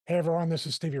Hey everyone, this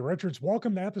is Stevie Richards.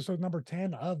 Welcome to episode number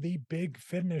 10 of the Big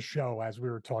Fitness Show. As we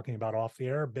were talking about off the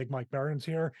air, Big Mike Barron's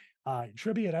here. It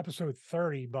should be at episode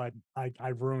 30, but I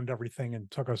ruined everything and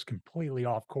took us completely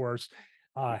off course.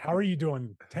 How are you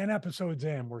doing? 10 episodes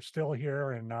in, we're still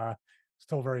here and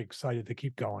still very excited to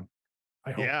keep going.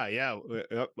 I hope. Yeah.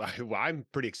 Well, I'm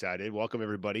pretty excited. Welcome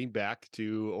everybody back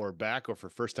or for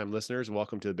first time listeners.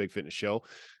 Welcome to the Big Fitness Show.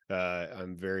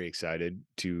 I'm very excited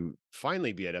to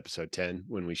finally be at episode 10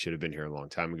 when we should have been here a long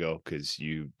time ago because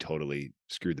you totally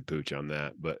screwed the pooch on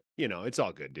that. But it's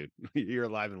all good, dude. You're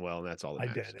alive and well, and that's all that I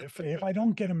matters. did. If I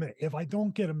don't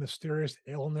get a mysterious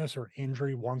illness or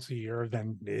injury once a year,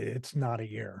 then it's not a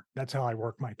year. That's how I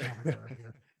work my calendar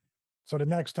here. So the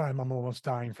next time I'm almost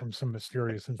dying from some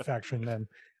mysterious infection, then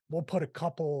we'll put a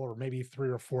couple or maybe 3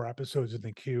 or 4 episodes in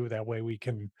the queue. That way we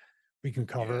can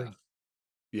cover Yeah. it.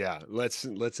 Yeah, let's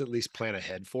at least plan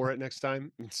ahead for it next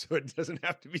time, so it doesn't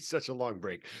have to be such a long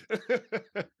break.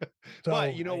 But So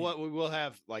you know what? We will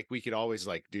have like we could always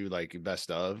like do like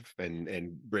best of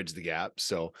and bridge the gap.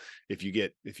 So if you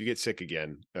get sick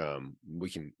again, we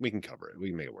can cover it. We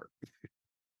can make it work.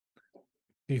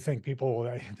 do you think people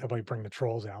that might bring the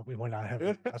trolls out? We might not have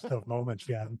any best of moments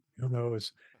yet. Who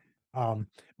knows?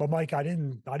 But Mike, I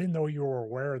didn't know you were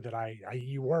aware that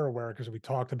you were aware because we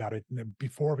talked about it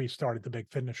before we started the Big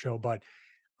Fitness Show, but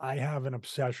I have an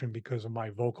obsession because of my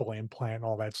vocal implant and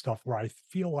all that stuff where I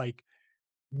feel like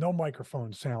no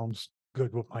microphone sounds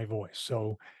good with my voice.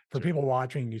 So for Sure. people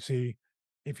watching, you see,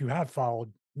 if you have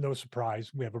followed, no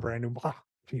surprise, we have a brand new.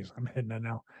 Geez, I'm hitting it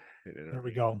now. There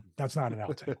we go. That's not an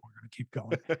outtake. We're going to keep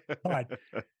going. But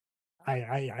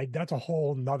I that's a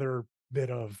whole nother bit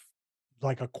of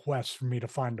like a quest for me to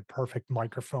find the perfect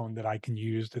microphone that I can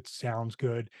use that sounds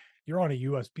good. You're on a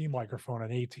USB microphone,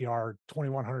 an ATR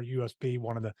 2100 USB,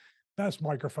 one of the best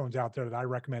microphones out there that I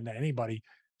recommend to anybody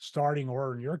starting,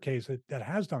 or in your case, that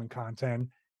has done content.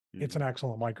 It's an Mhm.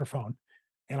 excellent microphone.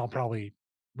 And I'll Yeah. probably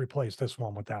replace this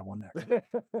one with that one next.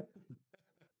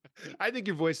 I think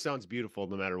your voice sounds beautiful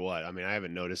no matter what. I mean, I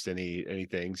haven't noticed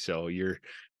anything, so you're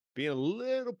being a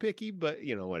little picky, but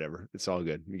whatever. It's all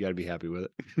good. You got to be happy with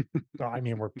it. So, I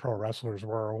mean, we're pro wrestlers,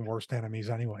 we're our own worst enemies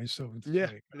anyway. So it's the Yeah,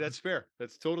 way it that's goes. fair.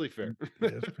 That's totally fair.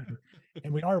 It is fair.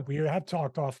 And we have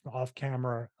talked off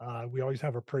camera. We always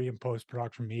have a pre and post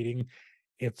production meeting.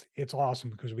 It's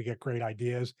awesome because we get great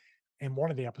ideas. And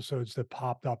one of the episodes that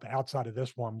popped up outside of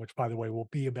this one, which by the way will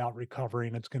be about recovery,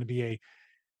 and it's going to be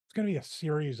a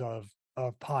series of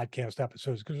podcast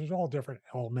episodes because there's all different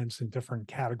elements and different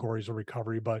categories of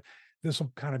recovery. But this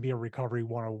will kind of be a recovery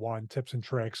 101 tips and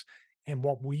tricks and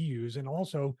what we use. And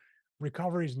also,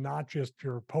 recovery is not just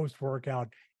your post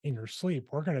workout in your sleep.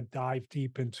 We're going to dive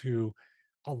deep into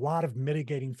a lot of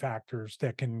mitigating factors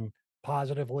that can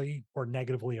positively or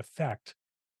negatively affect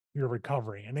your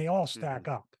recovery. And they all Mhm. stack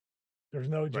up. There's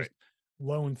no just Right.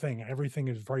 lone thing. Everything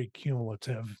is very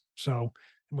cumulative. So,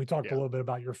 and we talked a Yeah. little bit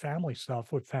about your family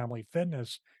stuff with family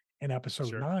fitness in episode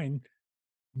Sure. 9.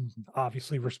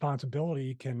 Obviously,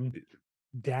 responsibility can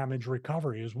damage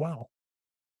recovery as well.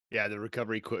 Yeah, the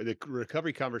recovery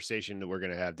conversation that we're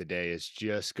going to have today is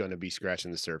just going to be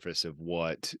scratching the surface of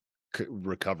what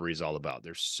recovery is all about.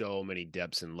 There's so many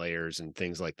depths and layers and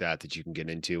things like that that you can get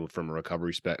into from a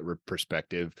recovery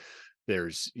perspective.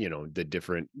 There's, the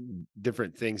different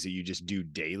things that you just do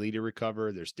daily to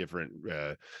recover. There's different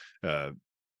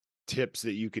tips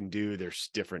that you can do. There's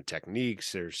different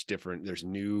techniques. There's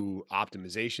new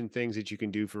optimization things that you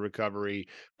can do for recovery.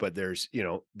 But there's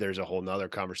a whole nother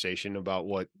conversation about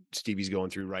what Stevie's going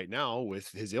through right now with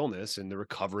his illness and the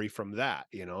recovery from that,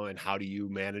 and how do you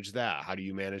manage that? How do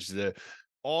you manage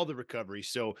all the recovery?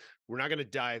 So we're not going to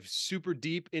dive super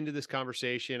deep into this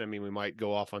conversation. I mean, we might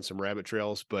go off on some rabbit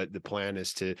trails, but the plan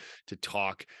is to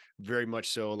talk very much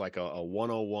so like a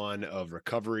 101 of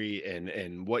recovery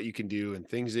and what you can do and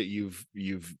things that you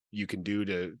can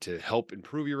do to help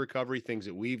improve your recovery, things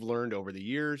that we've learned over the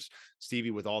years. Stevie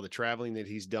with all the traveling that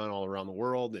he's done all around the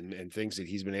world and things that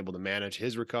he's been able to manage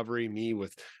his recovery. Me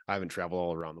with I haven't traveled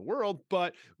all around the world,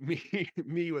 but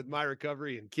me with my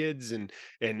recovery and kids and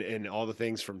all the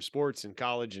things from sports and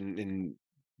college and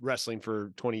wrestling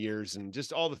for 20 years and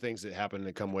just all the things that happen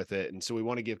that come with it. And so we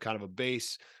want to give kind of a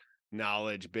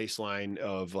baseline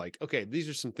of like, okay, these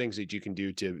are some things that you can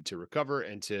do to recover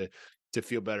and to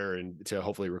feel better and to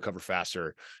hopefully recover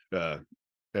faster uh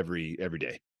every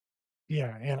day.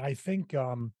 Yeah, and I think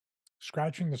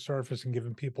scratching the surface and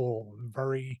giving people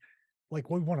very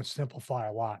like we want to simplify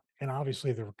a lot. And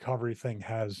obviously the recovery thing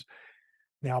has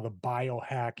now the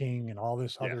biohacking and all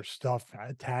this Yeah. other stuff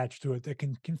attached to it that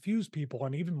can confuse people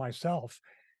and even myself.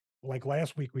 like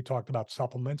last week we talked about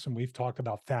supplements and we've talked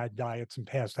about fad diets in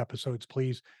past episodes.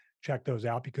 Please check those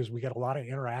out because we get a lot of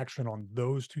interaction on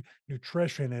those two.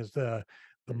 Nutrition is the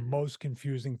Mhm. most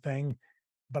confusing thing,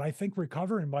 but I think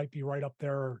recovery might be right up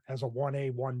there as a 1A,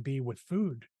 1B with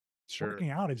food. Sure. Working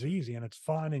out is easy and it's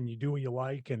fun and you do what you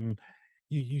like and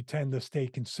you tend to stay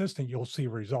consistent. You'll see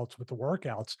results with the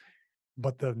workouts,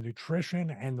 but the nutrition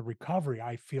and the recovery,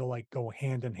 I feel like go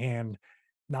hand in hand,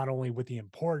 not only with the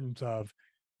importance of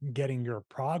getting your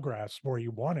progress where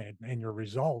you want it and your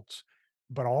results,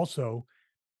 but also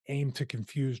aim to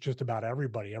confuse just about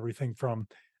everybody. Everything from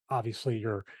obviously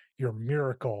your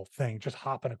miracle thing, just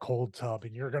hop in a cold tub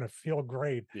and you're going to feel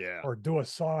great, Yeah. or do a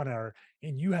sauna.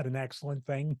 And you had an excellent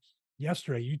thing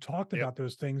yesterday. You talked Yep. about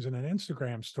those things in an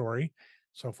Instagram story.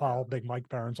 So Yeah. follow Big Mike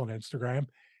Barons on Instagram.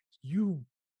 You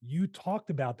you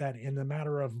talked about that in the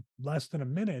matter of less than a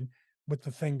minute with the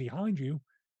thing behind you,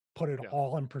 put it Yeah.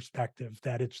 all in perspective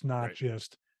that it's not Right.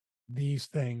 just these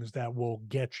things that will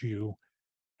get you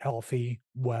healthy,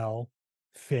 well,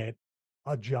 fit,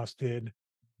 adjusted,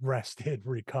 rested,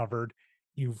 recovered.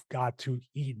 You've got to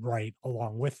eat right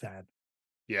along with that.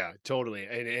 Yeah, totally.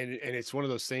 And it's one of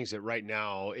those things that right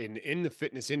now in the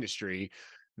fitness industry,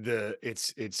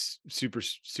 it's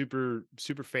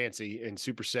super fancy and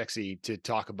super sexy to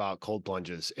talk about cold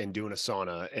plunges and doing a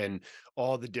sauna and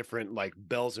all the different like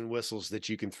bells and whistles that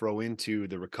you can throw into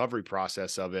the recovery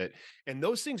process of it. And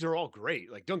those things are all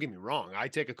great. Like, don't get me wrong. I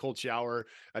take a cold shower.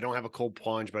 I don't have a cold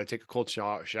plunge, but I take a cold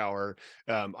shower.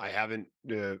 I haven't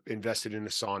invested in a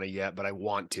sauna yet, but I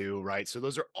want to, right? So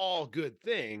those are all good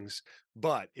things,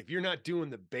 but if you're not doing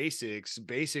the basics,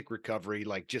 basic recovery,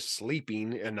 like just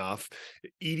sleeping enough,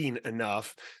 eating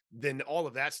enough, then all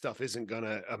of that stuff isn't going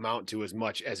to amount to as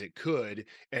much as it could,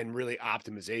 and really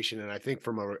optimization. And I think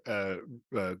from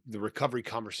the recovery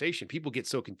conversation, people get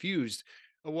so confused.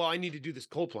 "Oh, well, I need to do this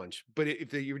cold plunge, but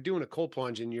if you're doing a cold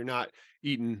plunge and you're not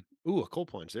eating, ooh, a cold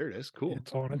plunge, there it is, cool.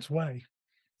 It's on its way.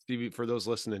 Stevie, for those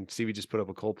listening, Stevie just put up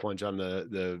a cold plunge on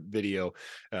the video.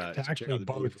 It's So check actually out the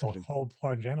video both for a that. And cold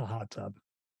plunge and a hot tub.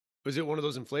 was it one of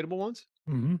those inflatable ones?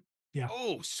 Yeah,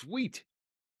 Oh, sweet.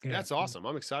 yeah. That's awesome.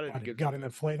 I'm excited to Got it. get Got an the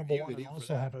inflatable review one and video for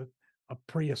also that. have a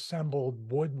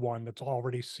pre-assembled wood one that's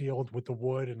already sealed with the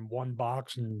wood in one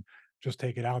box and just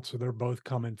take it out. So they're both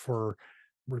coming for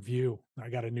review. I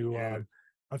got a new Yeah,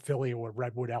 affiliate with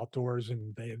Redwood Outdoors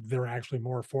and they're actually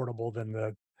more affordable than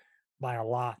the by a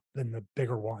lot than the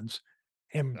bigger ones.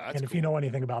 that's And if you cool. know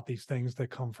anything about these things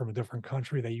that come from a different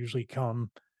country, they usually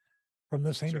come from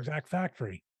the same Sure. exact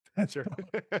factory. That's Sure.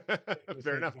 the Fair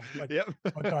same enough. exact Yep.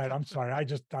 but go ahead. I'm sorry.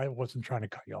 I wasn't trying to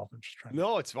cut you off. I'm just trying to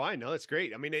No, it's fine. No, that's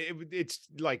great. I mean, it's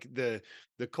like the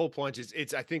cold plunge is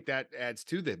it's I think that adds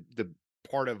to the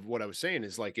part of what I was saying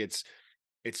is like it's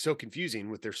so confusing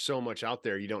with there's so much out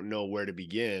there you don't know where to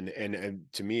begin, and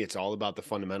to me it's all about the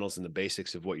fundamentals and the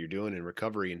basics of what you're doing in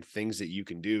recovery and things that you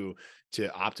can do to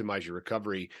optimize your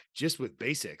recovery just with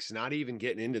basics, not even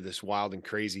getting into this wild and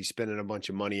crazy spending a bunch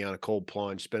of money on a cold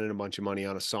plunge, spending a bunch of money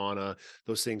on a sauna.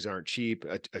 Those things aren't cheap.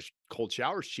 A cold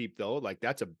shower's cheap though, like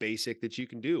that's a basic that you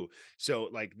can do. So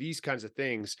like these kinds of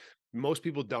things most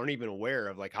people aren't even aware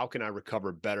of, like how can I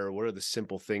recover better, what are the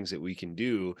simple things that we can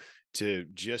do to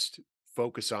just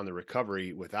focus on the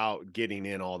recovery without getting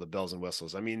in all the bells and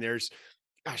whistles. I mean, there's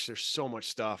so much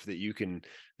stuff that you can.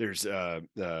 There's I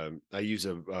use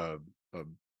a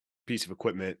piece of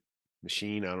equipment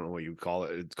machine. I don't know what you would call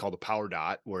it. It's called a power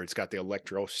dot, where it's got the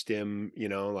electro stim,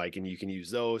 like, and you can use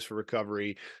those for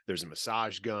recovery. There's a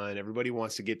massage gun. Everybody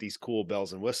wants to get these cool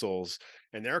bells and whistles,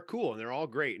 and they're cool and they're all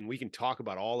great. And we can talk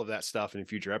about all of that stuff in a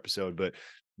future episode. But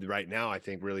right now, I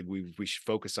think really we should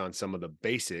focus on some of the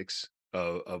basics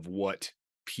of what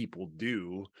people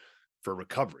do for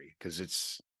recovery, because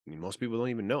I mean, most people don't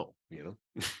even know.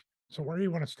 so where do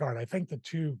you want to start? I think the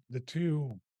two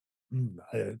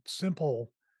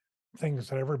simple things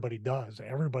that everybody does,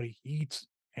 everybody eats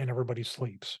and everybody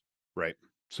sleeps. Right.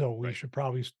 So we Right. should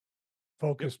probably Yep.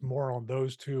 focus more on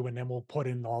those two, and then we'll put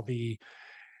in all the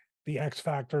X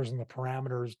factors and the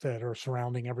parameters that are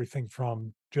surrounding everything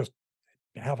from just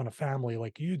having a family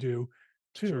like you do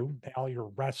Sure. to now you're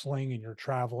wrestling and you're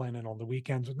traveling and on the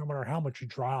weekends, no matter how much you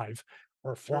drive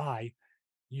or Sure. fly,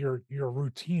 your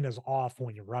routine is off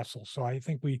when you wrestle. So I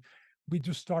think we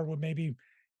just start with maybe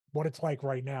what it's like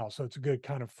right now. So it's a good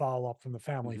kind of follow up from the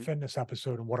family Hmm. fitness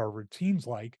episode and what our routine's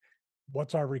like.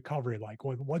 What's our recovery like?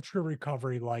 What's your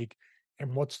recovery like?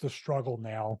 And what's the struggle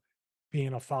now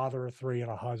being a father of three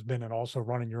and a husband and also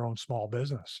running your own small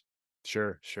business?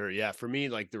 Sure. Sure. Yeah. For me,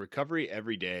 like the recovery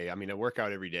every day. I mean, I work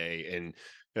out every day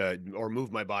and or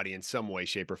move my body in some way,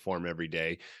 shape, or form every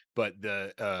day. But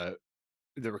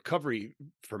the recovery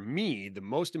for me, the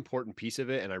most important piece of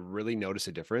it, and I really notice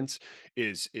a difference,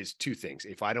 is two things.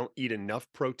 If I don't eat enough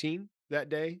protein that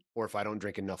day, or if I don't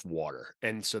drink enough water.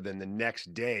 And so then the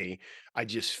next day I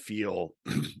just feel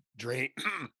drained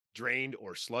drained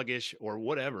or sluggish or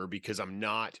whatever because I'm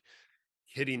not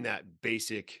hitting that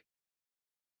basic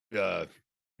uh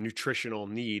nutritional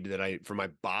need that I for my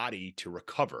body to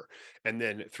recover. And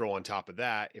then throw on top of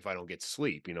that, if I don't get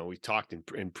sleep, we talked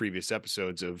in previous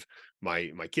episodes of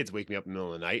my kids wake me up in the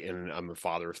middle of the night, and I'm a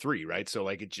father of three, right? So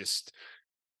like it just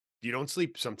you don't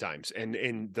sleep sometimes. And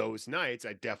in those nights,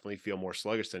 I definitely feel more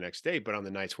sluggish the next day. But on the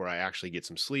nights where I actually get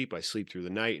some sleep, I sleep through the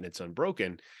night and it's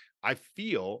unbroken, I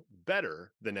feel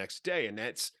better the next day. And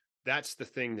that's the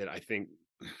thing that I think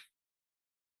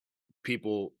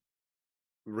people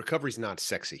recovery's not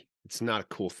sexy. It's not a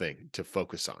cool thing to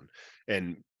focus on.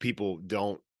 And people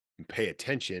don't pay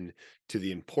attention to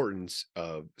the importance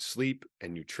of sleep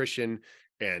and nutrition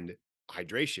and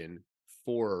hydration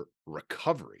for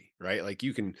recovery, right? Like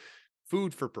you can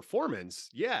food for performance.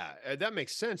 Yeah, that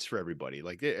makes sense for everybody.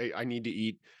 Like I need to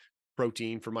eat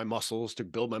protein for my muscles to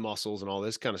build my muscles and all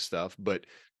this kind of stuff, but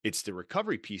it's the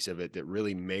recovery piece of it that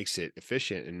really makes it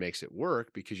efficient and makes it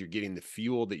work because you're getting the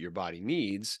fuel that your body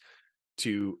needs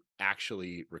to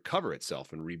actually recover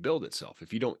itself and rebuild itself.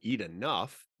 If you don't eat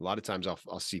enough, a lot of times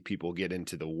I'll see people get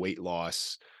into the weight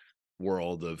loss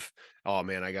world of, oh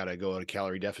man, I got to go at a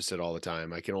calorie deficit all the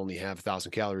time. I can only have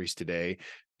 1,000 calories today.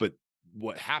 But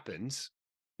what happens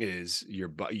is you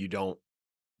don't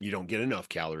get enough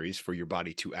calories for your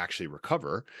body to actually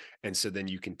recover. And so then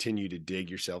you continue to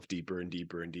dig yourself deeper and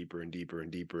deeper and deeper and deeper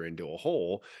and deeper into a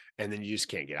hole. And then you just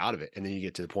can't get out of it. And then you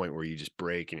get to the point where you just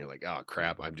break and you're like, oh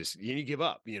crap, you give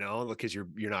up, because you're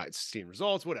not seeing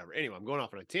results, whatever. Anyway, I'm going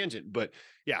off on a tangent. But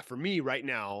yeah, for me right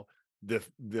now,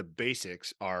 the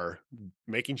basics are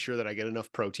making sure that I get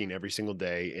enough protein every single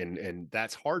day. And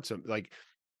that's hard. Like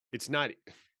it's not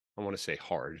I want to say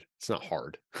hard. It's not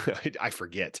hard. I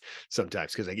forget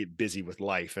sometimes because I get busy with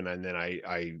life, and then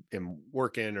I am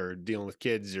working or dealing with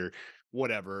kids or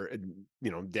whatever. And,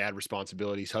 dad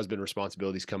responsibilities, husband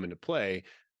responsibilities come into play.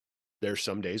 There's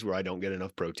some days where I don't get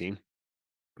enough protein.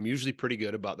 I'm usually pretty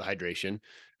good about the hydration,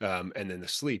 and then the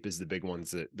sleep is the big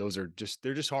ones. They're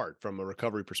just hard from a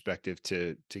recovery perspective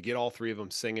to get all three of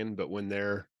them singing. But when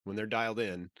they're dialed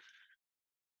in,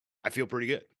 I feel pretty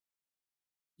good.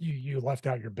 You left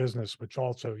out your business, which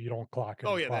also you don't clock in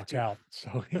Oh and yeah, that clock too. out.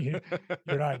 So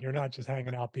you're not just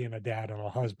hanging out being a dad and a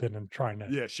husband and trying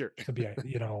Yeah, sure. to be a,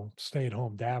 stay at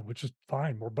home dad, which is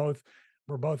fine. We're both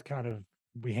kind of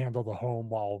we handle the home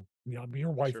while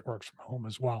your wife Sure. works from home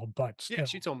as well, Yeah,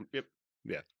 she told me. Yep.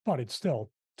 Yeah. but it's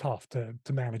still tough to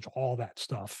manage all that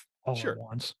stuff all at Sure.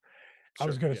 once. I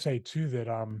was Sure. gonna Yeah. say too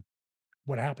that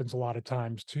what happens a lot of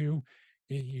times too,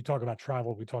 you talk about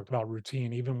travel, we talked about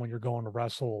routine, even when you're going to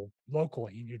wrestle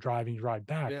locally and you drive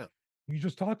back, Yeah. you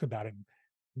just talked about it.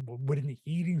 With an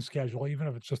eating schedule, even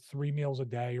if it's just 3 meals a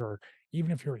day, or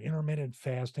even if you're intermittent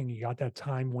fasting, you got that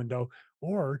time window,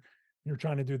 or you're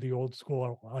trying to do the old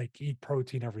school, like eat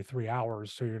protein every 3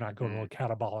 hours so you're not going to a Mm.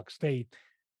 catabolic state.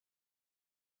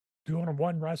 Doing a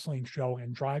one wrestling show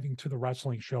and driving to the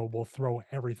wrestling show will throw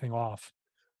everything off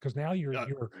because now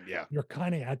Uh, yeah. you're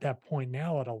kind of at that point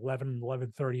now at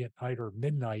 11:30 at night or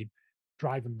midnight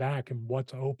driving back, and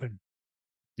what's open?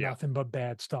 Yeah. Nothing but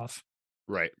bad stuff.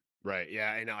 Right. Right.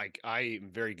 Yeah. And I am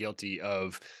very guilty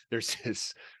of there's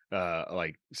this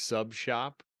like sub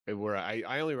shop where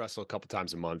I only wrestle a couple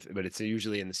times a month, but it's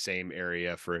usually in the same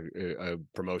area for a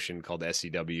promotion called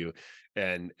SCW.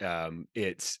 And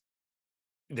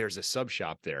there's a sub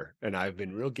shop there, and I've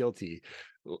been real guilty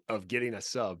of getting a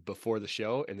sub before the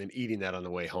show and then eating that on the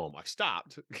way home. I've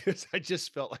stopped because I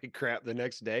just felt like crap the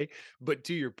next day. But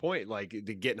to your point, like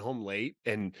the getting home late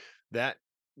and that,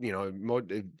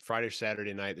 Friday,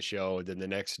 Saturday night, the show, then the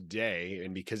next day.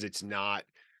 And because it's not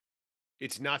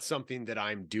something that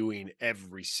I'm doing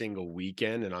every single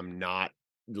weekend, and I'm not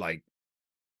like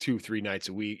 2, 3 nights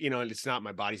a week, and it's not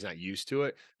my body's not used to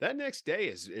it. That next day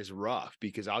is rough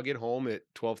because I'll get home at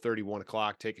 12:30, 1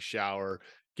 o'clock, take a shower,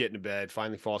 get into bed,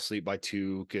 finally fall asleep by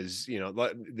 2 because,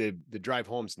 the drive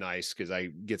home's nice because I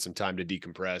get some time to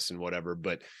decompress and whatever,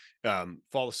 but,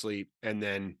 fall asleep, and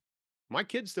then my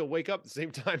kids still wake up the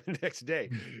same time the next day,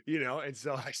 Mm. and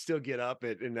so I still get up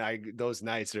and those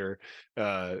nights are,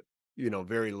 uh,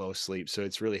 very low sleep, so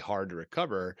it's really hard to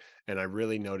recover. And I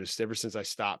really noticed ever since I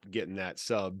stopped getting that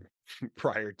sub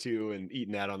prior to and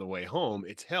eating that on the way home,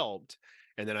 it's helped.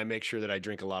 And then I make sure that I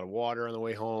drink a lot of water on the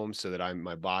way home so that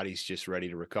my body's just ready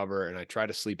to recover. And I try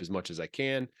to sleep as much as I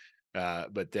can.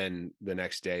 But then the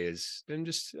next day is then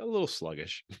just a little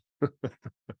sluggish.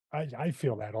 I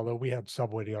feel that, although we had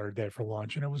Subway the other day for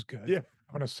lunch and it was good. Yeah.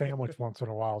 On a sandwich once in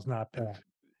a while is not bad.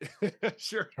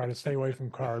 Sure. Try to stay away from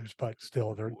carbs, but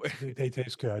still they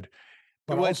taste good.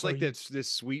 But Well, it's also like you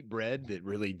this sweet bread that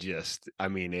really just I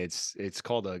mean, it's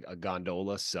called a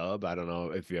gondola sub. I don't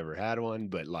know if you ever had one,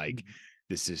 but like mhm,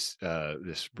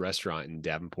 this restaurant in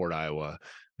Davenport, Iowa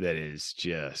that is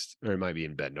just or it might be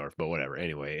in Bettendorf, but whatever.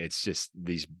 Anyway, it's just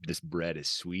this bread is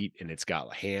sweet and it's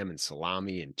got ham and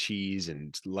salami and cheese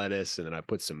and lettuce, and then I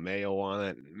put some mayo on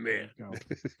it. And there man, you go.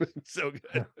 it's so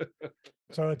good.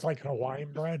 So it's like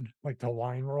Hawaiian bread, like the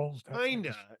Hawaiian rolls. That's like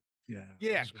this. Kinda. Yeah,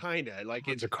 Yeah, those are kinda. Like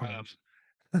tons it's of carbs.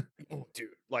 oh, dude,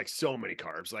 like so many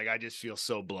carbs. Like I just feel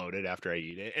so bloated after I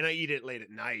eat it. And I eat it late at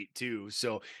night too.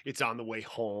 So it's on the way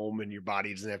home and your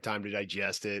body doesn't have time to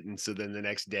digest it. And so then the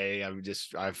next day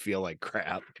I feel like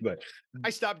crap. But I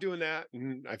stopped doing that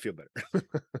and I feel better.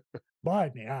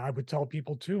 But yeah, I would tell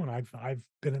people too, and I've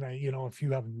been in a, if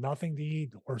you have nothing to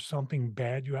eat or something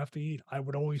bad you have to eat, I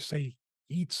would always say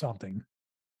eat something.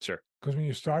 Sure. Because when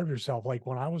you Sure. starve yourself, like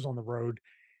when I was on the road,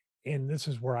 and this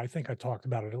is where I think I talked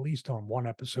about it at least on one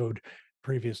episode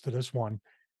previous to this one.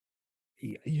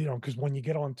 Because when you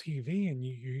get on TV and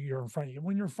you're in front,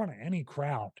 when you're in front of any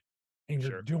crowd and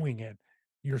you're Sure. doing it,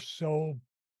 you're so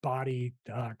body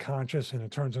conscious, and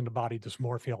it turns into body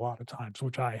dysmorphia a lot of times,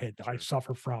 which I Sure.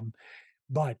 suffer from.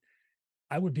 But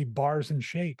I would be bars and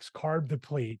shakes, carb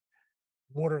deplete,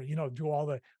 water, do all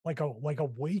the like a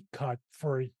weight cut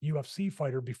for a UFC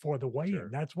fighter before the weigh-in. Sure.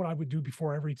 That's what I would do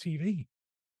before every TV.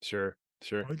 Sure.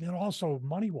 Sure. And also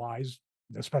money wise,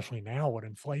 especially now with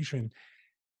inflation,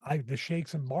 I the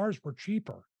shakes and bars were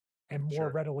cheaper and more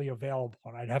Sure. readily available.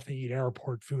 And I'd have to eat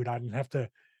airport food. I didn't have to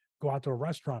go out to a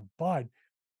restaurant. But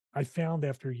I found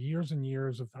after years and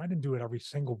years of I didn't do it every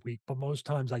single week, but most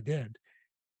times I did.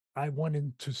 I went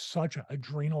into such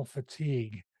adrenal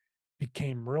fatigue,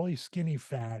 became really skinny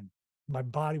fat. My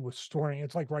body was storing.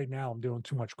 It's like right now I'm doing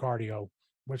too much cardio,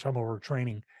 which I'm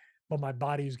overtraining, but my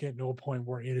body's getting to a point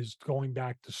where it is going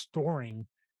back to storing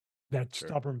that Sure.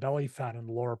 stubborn belly fat in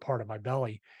the lower part of my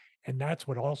belly. And that's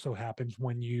what also happens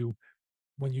when you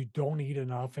don't eat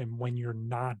enough and when you're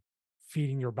not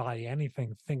feeding your body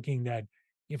anything, thinking that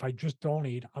if I just don't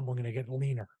eat, I'm going to get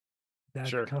leaner. That's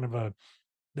Sure. kind of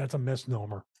that's a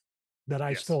misnomer that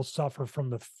I Yes. still suffer from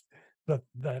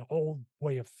that old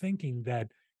way of thinking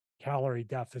that calorie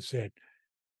deficit,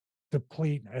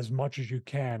 deplete as much as you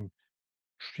can,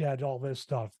 shed all this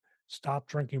stuff, stop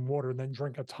drinking water, then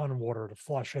drink a ton of water to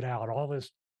flush it out. All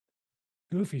this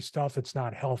goofy stuff that's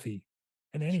not healthy.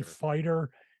 And any Sure.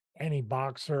 fighter, any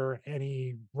boxer,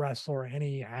 any wrestler,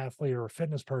 any athlete or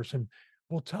fitness person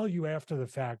will tell you after the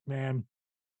fact, man,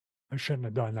 I shouldn't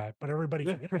have done that. But everybody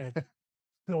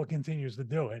still continues to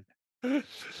do it.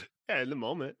 Yeah, in the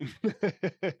moment.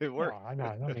 It Well, worked. I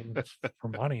know. I mean, for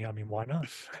money, I mean, why not?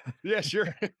 Yeah,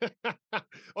 sure.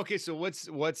 Okay, so what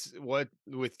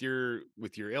with your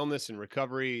illness and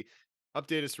recovery,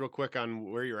 update us real quick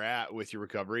on where you're at with your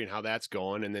recovery and how that's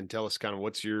going, and then tell us kind of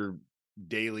what's your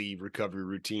daily recovery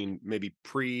routine, maybe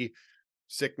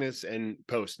pre-sickness and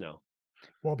post now.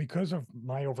 Well, because of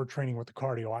my overtraining with the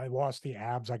cardio, I lost the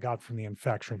abs I got from the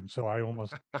infection. So I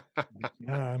almost,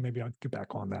 maybe I'll get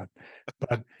back on that.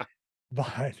 But,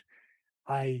 but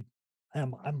I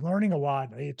I'm learning a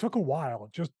lot. It took a while.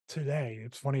 Just today,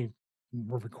 it's funny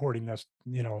we're recording this,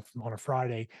 on a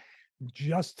Friday.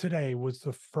 Just today was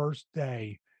the first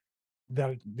day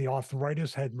that the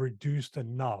arthritis had reduced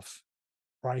enough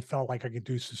where I felt like I could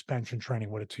do suspension training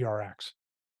with a TRX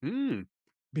Mm,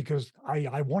 because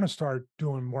I want to start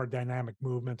doing more dynamic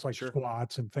movements like sure,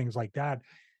 squats and things like that.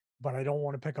 But I don't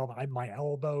want to pick up my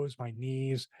elbows, my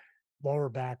knees, lower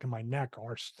back, and my neck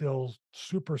are still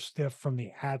super stiff from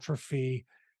the atrophy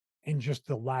and just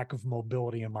the lack of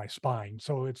mobility in my spine.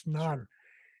 So sure,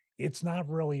 it's not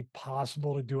really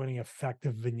possible to do any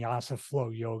effective vinyasa flow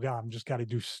yoga. I'm just got to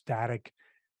do static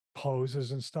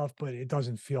poses and stuff, but it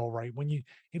doesn't feel right.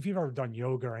 If you've ever done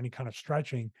yoga or any kind of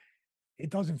stretching, it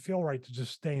doesn't feel right to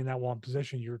just stay in that one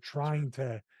position. You're sure, trying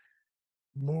to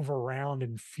move around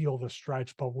and feel the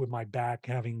stretch, but with my back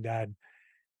having that,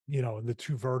 the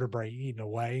two vertebrae eaten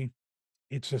away,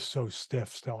 it's just so stiff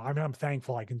still. I mean, I'm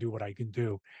thankful I can do what I can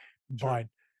do, sure, but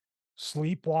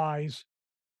sleep wise,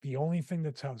 the only thing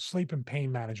that's sleep and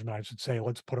pain management, I should say,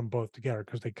 let's put them both together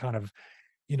because they kind of,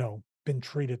 been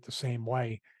treated the same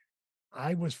way.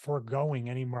 I was foregoing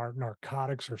any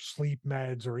narcotics or sleep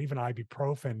meds or even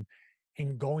ibuprofen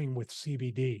and going with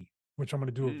CBD, which I'm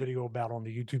going to do a mm, video about on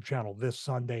the YouTube channel this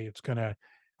Sunday.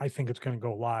 I think it's going to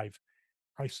go live.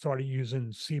 I started using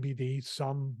CBD,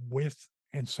 some with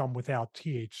and some without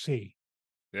THC,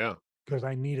 yeah, because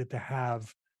I needed to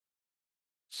have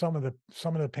some of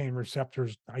the pain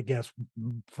receptors, I guess,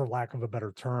 for lack of a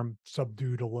better term,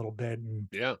 subdued a little bit, and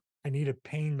Yeah. I needed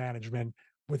pain management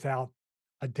without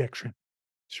addiction.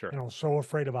 Sure. So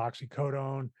afraid of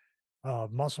oxycodone,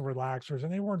 muscle relaxers,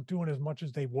 and they weren't doing as much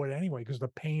as they would anyway because the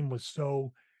pain was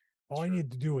so. All I Sure.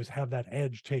 needed to do was have that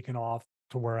edge taken off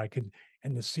to where I could,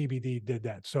 and the CBD did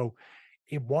that. So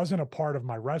it wasn't a part of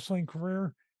my wrestling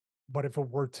career, but if it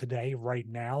were today, right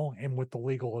now, and with the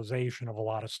legalization of a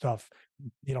lot of stuff,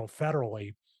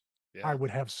 federally, I Yeah.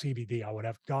 would have CBD. I would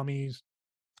have gummies.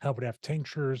 I would have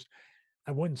tinctures.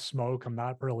 I wouldn't smoke. I'm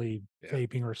not really Yeah.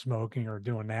 vaping or smoking or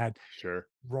doing that. Sure.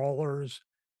 Rollers,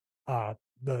 uh,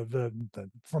 the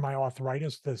for my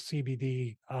arthritis, the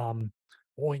CBD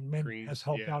ointment has Greens.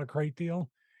 helped Yeah. out a great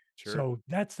deal. Sure. So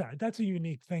that's a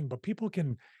unique thing, but people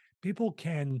can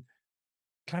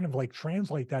kind of like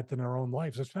translate that to their own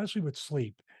lives, especially with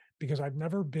sleep, because I've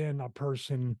never been a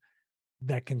person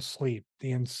that can sleep.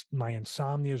 My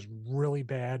insomnia is really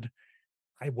bad.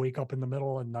 I wake up in the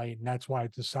middle of the night, and that's why I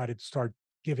decided to start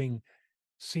giving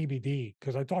CBD,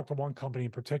 because I talked to one company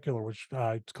in particular, which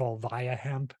it's called Via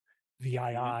Hemp, Hmm.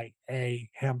 VIIA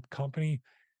Hemp Company.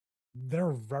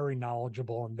 They're very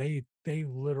knowledgeable, and they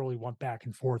literally went back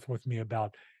and forth with me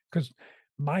about, because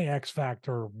my X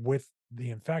factor with the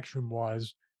infection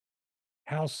was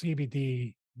how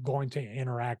CBD going to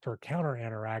interact or counter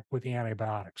interact with the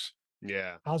antibiotics.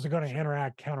 Yeah. How's it going to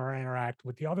Sure. counter interact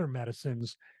with the other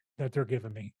medicines that they're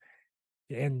giving me?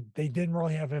 And they didn't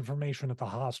really have information at the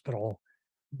hospital,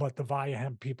 but the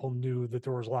Viahem people knew that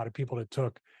there was a lot of people that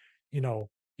took, you know,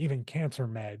 even cancer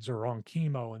meds or on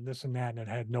chemo and this and that, and it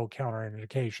had no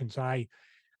counterindications.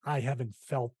 I haven't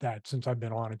felt that since I've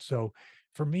been on it. So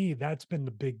for me, that's been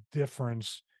the big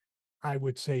difference, I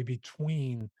would say,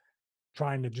 between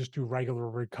trying to just do regular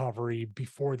recovery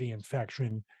before the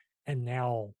infection and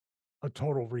now a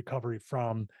total recovery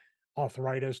from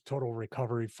arthritis, total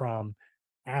recovery from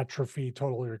atrophy,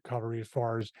 total recovery as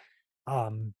far as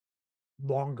um,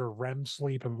 longer REM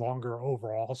sleep and longer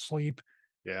overall sleep.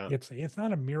 Yeah. It's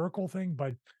not a miracle thing,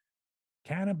 but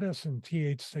cannabis and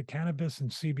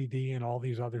CBD and all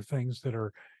these other things that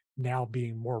are now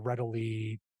being more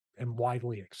readily and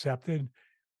widely accepted,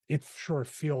 it sure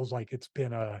feels like it's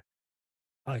been a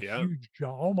Yeah. huge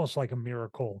job, almost like a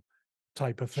miracle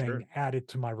type of Sure. thing added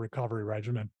to my recovery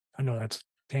regimen. I know that's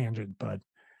tangent, but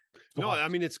No, thoughts. I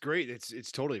mean it's great.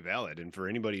 It's totally valid. And for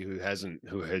anybody who has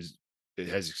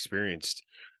experienced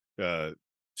uh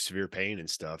severe pain and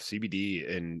stuff, CBD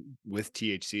and with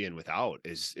THC and without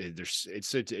there's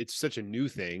it's such a new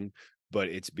thing, but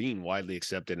it's being widely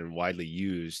accepted and widely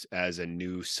used as a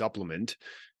new supplement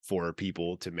for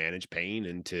people to manage pain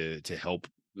and to help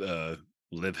uh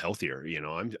live healthier.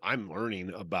 I'm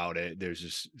learning about it.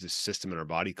 There's this system in our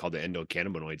body called the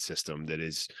endocannabinoid system that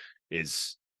is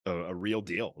a real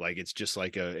deal. Like it's just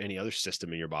like any other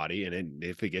system in your body, and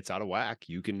if it gets out of whack,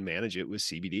 you can manage it with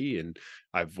CBD. And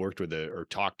I've worked with or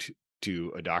talked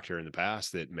to a doctor in the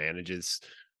past that manages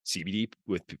CBD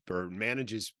or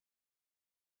manages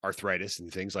arthritis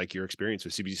and things like your experience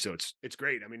with CBD. So it's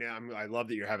great. I mean, I love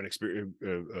that you're having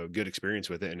a good experience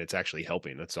with it, and it's actually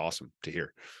helping. That's awesome to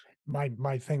hear.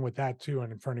 My thing with that too,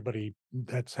 and for anybody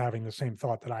that's having the same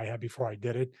thought that I had before I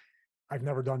did it, I've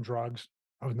never done drugs.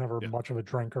 I was never Yeah, much of a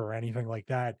drinker or anything like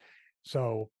that.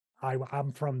 So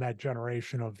I'm from that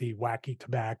generation of the wacky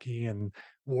tobacco and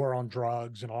war on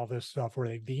drugs and all this stuff where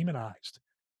they demonized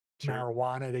sure.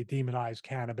 marijuana, they demonized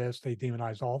cannabis, they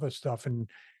demonized all this stuff. And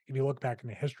if you look back in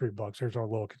the history books, there's our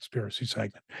little conspiracy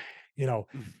segment. You know,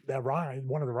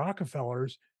 one of the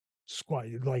Rockefellers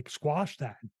squashed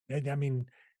that. And, I mean,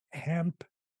 hemp,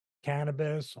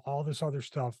 cannabis, all this other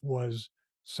stuff was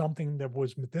something that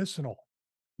was medicinal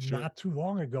Sure. not too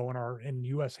long ago in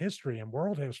US history and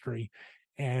world history.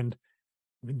 And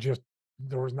just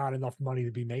there was not enough money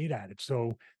to be made at it.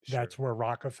 So Sure. that's where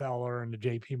Rockefeller and the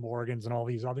JP Morgans and all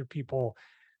these other people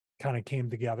kind of came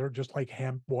together, just like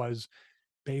hemp was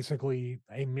basically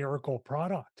a miracle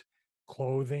product.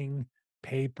 Clothing,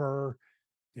 paper,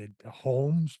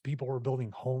 homes, people were building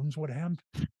homes with hemp,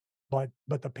 but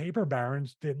the paper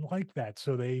barons didn't like that.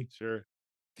 So they Sure.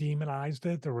 demonized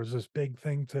it. There was this big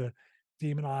thing to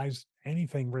demonize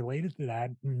anything related to that.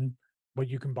 And, but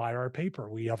you can buy our paper.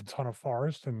 We have a ton of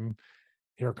forest, and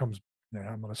here comes. Yeah,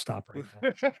 I'm going to stop right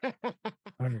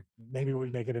now. Maybe we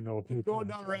make it into a Going Patreon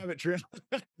down a thing. rabbit trail.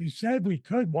 You said we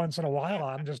could once in a while.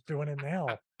 I'm just doing it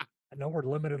now. I know we're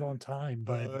limited on time,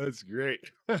 Oh, that's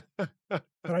great. but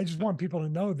I just want people to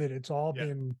know that it's all Yeah.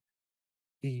 been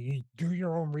do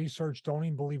your own research. Don't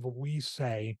even believe what we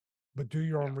say, but do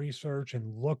your Yeah. own research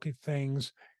and look at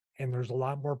things and there's a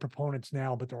lot more proponents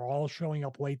now, but they're all showing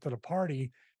up late to the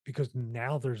party because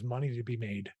now there's money to be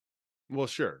made. Well,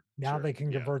 sure, Now sure. they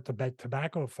can Yeah, convert the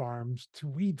tobacco farms to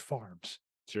weed farms.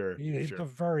 sure, It's a sure.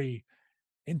 very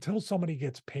until somebody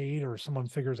gets paid or someone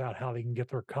figures out how they can get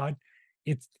their cut,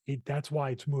 that's why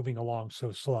it's moving along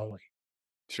so slowly.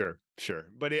 Sure, sure.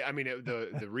 But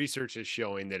the research is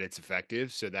showing that it's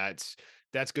effective, so that's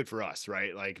good for us,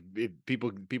 right? Like if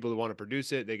people that want to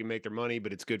produce it, they can make their money,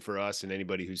 but it's good for us and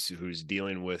anybody who's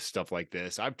dealing with stuff like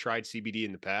this. I've tried CBD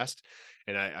in the past,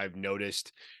 and I've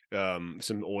noticed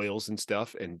some oils and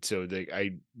stuff, and so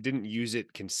I didn't use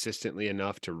it consistently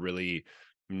enough to really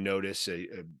notice a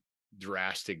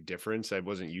drastic difference. I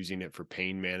wasn't using it for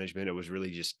pain management. It was really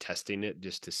just testing it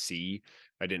just to see.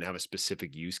 I didn't have a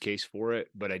specific use case for it,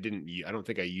 but I don't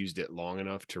think I used it long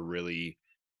enough to really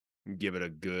give it a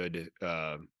good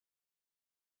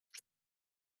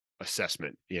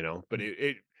assessment, you know. But Mm.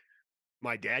 it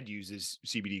my dad uses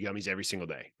CBD gummies every single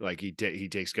day. Like he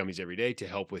takes gummies every day to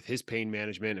help with his pain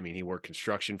management. I mean, he worked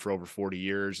construction for over 40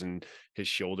 years and his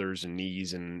shoulders and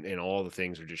knees and all the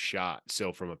things are just shot.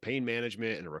 So from a pain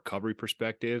management and a recovery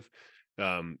perspective,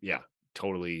 yeah,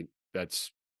 totally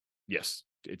that's yes,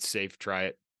 it's safe. Try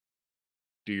it,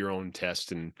 do your own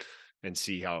test and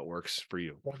see how it works for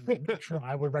you. Well, make sure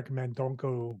I would recommend don't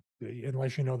go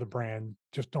unless you know the brand,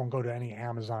 just don't go to any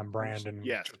Amazon brand and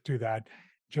Yes, just do that.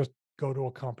 Just go to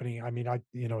a company. I mean,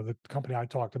 the company I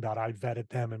talked about, I vetted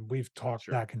them and we've talked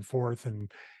sure. back and forth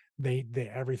and they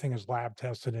everything is lab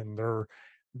tested and their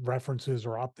references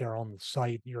are up there on the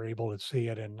site. You're able to see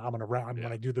it. And when Yeah.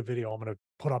 I do the video, I'm gonna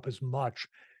put up as much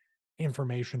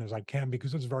information as I can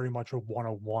because it's very much a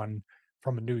 101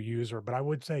 from a new user. But I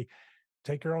would say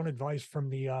take your own advice from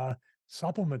the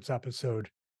supplements episode.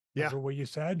 Yeah. Remember what you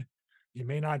said? You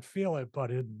may not feel it, but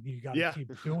you got to Yeah. keep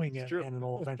doing It's it true. and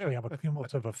it'll eventually have a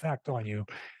cumulative effect on you.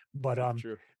 But It's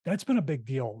true. that's been a big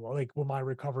deal, like with my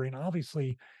recovery. And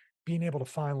obviously, being able to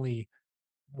finally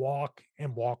walk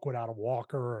without a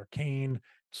walker or a cane,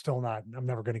 still not, I'm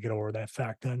never going to get over that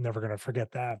fact. I'm never going to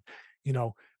forget that, you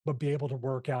know, but be able to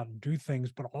work out and do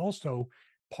things. But also,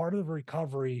 part of the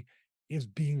recovery is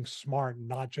being smart,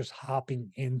 not just hopping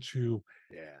into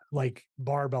Yeah. like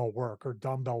barbell work or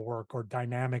dumbbell work or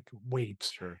dynamic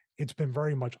weights. Sure. It's been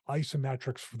very much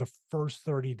isometrics for the first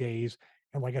 30 days.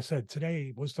 And like I said,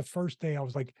 today was the first day I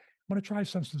was like, I'm going to try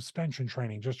some suspension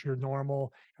training, just your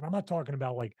normal. And I'm not talking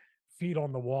about like feet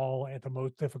on the wall at the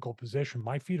most difficult position.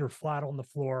 My feet are flat on the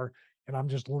floor and I'm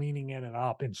just leaning in and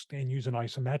up and using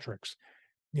isometrics,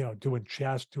 doing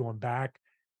chest, doing back,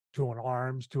 doing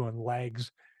arms, doing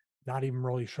legs, not even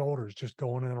really shoulders, just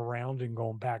going in and around and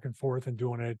going back and forth and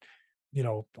doing it,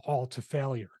 all to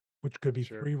failure, which could be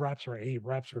Sure. 3 reps or 8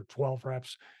 reps or 12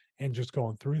 reps and just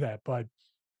going through that. But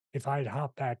if I had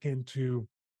hopped back into,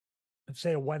 let's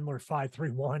say, a Wendler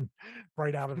 531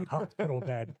 right out of the hospital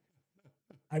bed,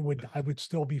 I would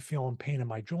still be feeling pain in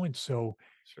my joints. So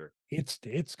Sure. it's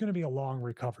going to be a long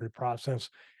recovery process.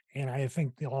 And I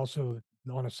think also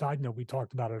on a side note, we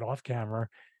talked about it off camera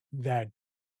that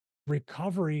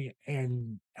recovery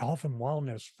and health and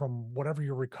wellness from whatever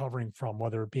you're recovering from,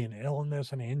 whether it be an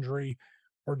illness, an injury,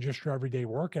 or just your everyday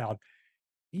workout,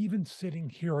 even sitting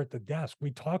here at the desk, we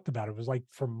talked about it. It was like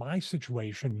for my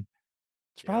situation,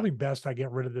 it's Yeah. probably best I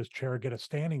get rid of this chair, get a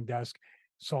standing desk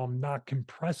so I'm not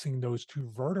compressing those two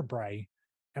vertebrae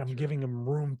and I'm Sure. giving them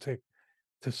room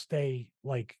to stay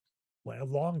like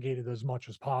elongated as much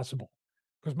as possible.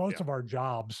 Because most Yeah. of our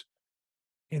jobs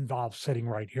involve sitting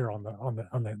right here at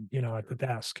the Sure.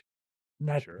 desk. And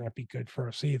that Sure. can't be good for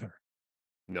us either.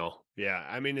 No. Yeah.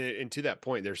 I mean, and to that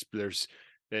point,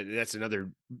 that's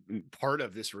another part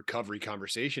of this recovery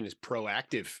conversation is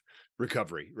proactive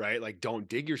recovery, right? Like don't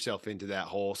dig yourself into that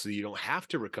hole so you don't have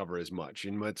to recover as much.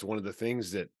 And that's one of the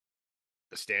things that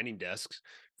standing desks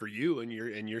for you and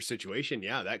your situation,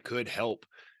 yeah, that could help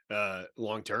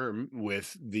long term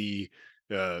with the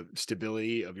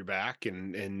stability of your back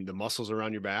and the muscles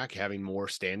around your back, having more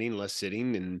standing, less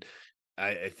sitting. And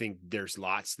I think there's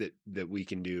lots that we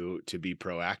can do to be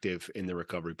proactive in the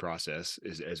recovery process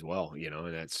as well, you know,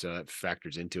 and that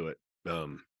factors into it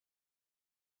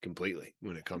completely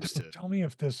when it comes So to tell me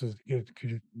if this is if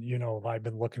could I've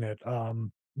been looking at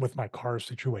with my car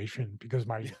situation because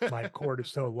my cord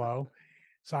is so low.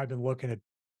 So I've been looking at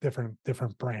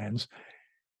different brands.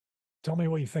 Tell me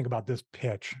what you think about this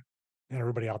pitch. And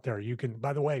everybody out there, you can,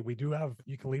 by the way, you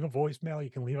can leave a voicemail, you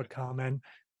can leave a comment.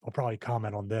 I'll probably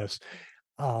comment on this.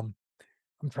 Um,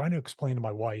 I'm trying to explain to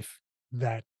my wife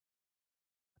that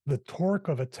the torque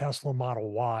of a Tesla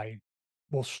Model Y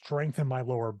will strengthen my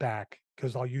lower back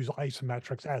because I'll use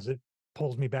isometrics as it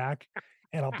pulls me back.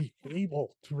 and I'll be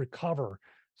able to recover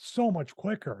so much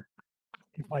quicker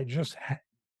if I just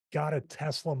got a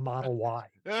Tesla Model Y.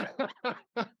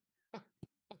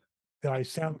 Did I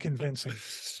sound convincing?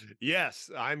 Yes,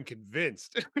 I'm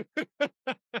convinced.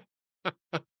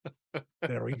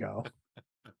 There we go.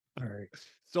 All right.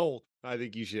 Sold. I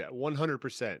think you should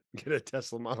 100% get a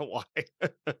Tesla Model Y.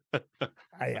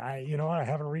 I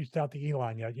haven't reached out to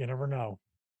Elon yet. You never know.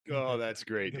 Gonna Oh, get that's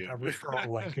gonna great, get dude. that referral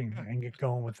link and get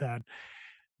going with that.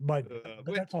 But but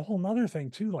But that's a whole nother thing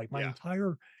too. Like my yeah,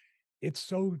 entire it's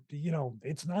so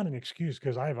it's not an excuse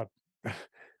because I have a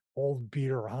old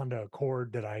beater Honda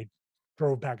Accord that I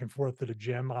drove back and forth to the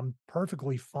gym. I'm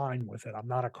perfectly fine with it. I'm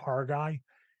not a car guy,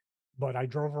 but I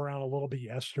drove around a little bit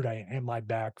yesterday and my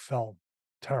back felt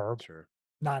terrible. sure.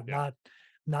 Not Yeah, not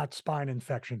not spine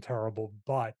infection terrible,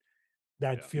 but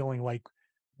that yeah, feeling like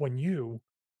when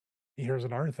here's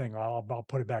another thing, I'll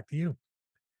put it back to you.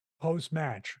 Post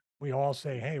match, we all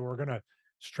say, "Hey, we're gonna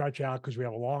stretch out because we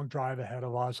have a long drive ahead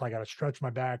of us. I got to stretch my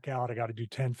back out. I got to do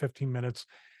 10, 15 minutes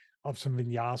of some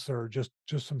vinyasa or just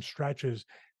some stretches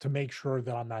to make sure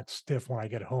that I'm not stiff when I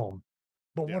get home."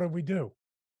 But what yeah. do we do?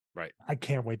 Right. I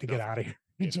can't wait to get Nothing. out of here.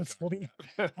 You Get in just leave,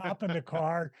 the hop in the car.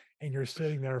 car, and you're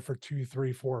sitting there for 2,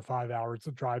 3, 4, 5 hours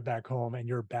to drive back home, and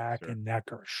your back Sure. and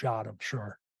neck are shot, I'm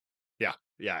sure. Yeah,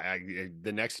 yeah.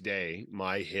 The next day,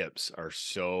 my hips are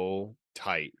so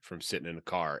tight from sitting in a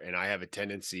car, and I have a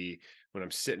tendency when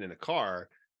I'm sitting in a car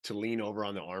to lean over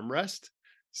on the armrest.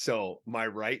 So my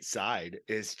right side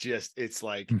is just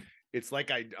Mm. it's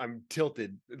like I'm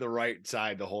tilted the right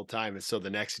side the whole time. And so the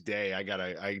next day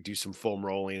I do some foam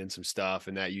rolling and some stuff,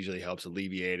 and that usually helps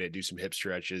alleviate it. Do some hip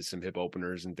stretches, some hip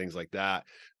openers and things like that.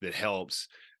 That helps.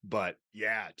 But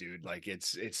yeah, dude, like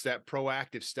it's that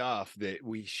proactive stuff that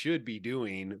we should be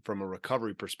doing from a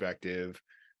recovery perspective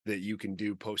that you can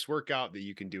do post workout, that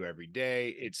you can do every day.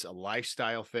 It's a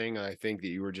lifestyle thing. I think that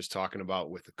you were just talking about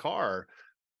with the car.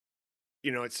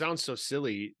 It sounds so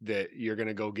silly that you're going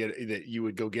to go get that you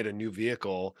would go get a new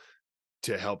vehicle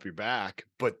to help your back.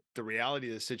 But the reality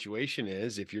of the situation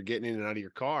is if you're getting in and out of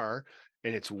your car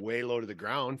and it's way low to the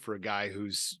ground for a guy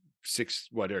who's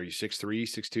what are you, 6'3",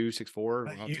 6'2", 6'4"?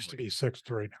 I How used tall to are you? be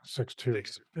 6'3", now 6'2".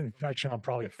 6. In fact, I'm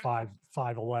probably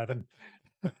 5'11".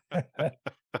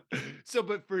 So,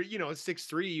 but for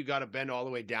 6'3", you got to bend all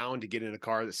the way down to get in a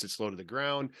car that sits low to the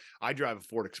ground. I drive a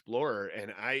Ford Explorer,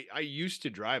 and I used to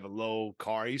drive a low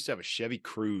car. I used to have a Chevy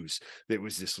Cruze that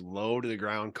was this low to the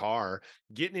ground car.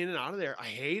 Getting in and out of there, I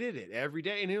hated it every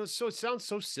day, and it sounds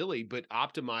so silly, but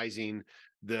optimizing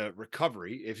the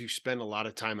recovery. If you spend a lot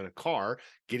of time in a car,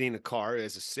 getting a car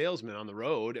as a salesman on the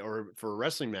road or for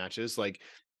wrestling matches, like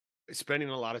spending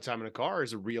a lot of time in a car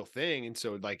is a real thing. And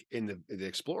so like in the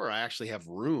Explorer, I actually have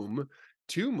room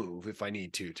to move if I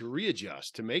need to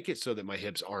readjust, to make it so that my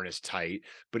hips aren't as tight.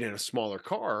 But in a smaller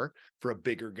car for a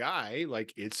bigger guy,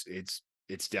 like it's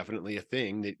definitely a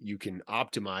thing that you can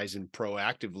optimize and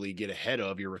proactively get ahead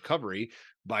of your recovery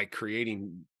by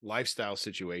creating lifestyle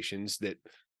situations that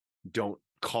don't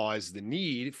cause the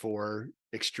need for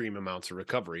extreme amounts of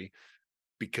recovery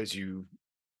because you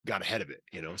got ahead of it.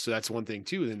 So that's one thing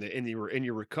too. In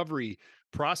your recovery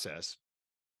process,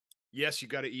 yes, you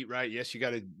got to eat right. Yes, you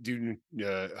got to do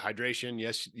hydration.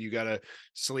 Yes, you got to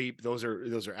sleep. Those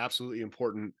are absolutely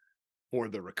important for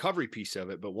the recovery piece of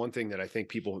it. But one thing that I think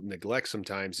people neglect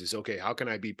sometimes is, okay, how can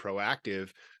I be proactive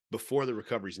before the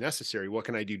recovery is necessary? What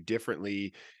can I do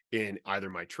differently in either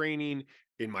my training,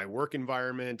 in my work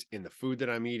environment, in the food that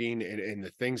I'm eating, and in the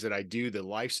things that I do, the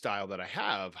lifestyle that I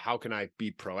have? How can I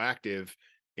be proactive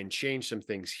and change some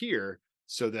things here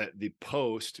so that the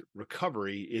post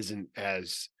recovery isn't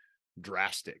as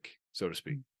drastic, so to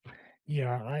speak?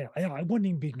 Yeah, I wouldn't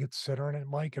even be considering it,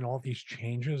 Mike, and all these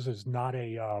changes is not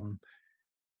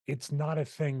it's not a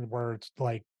thing where it's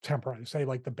like temporary. Say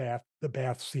like the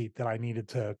bath seat that I needed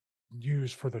to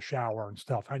use for the shower and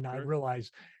stuff. I Sure.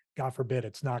 realize, God forbid,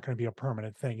 it's not going to be a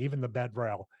permanent thing. Even the bed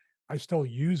rail, I still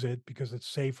use it because it's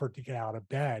safer to get out of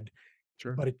bed.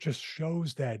 Sure. But it just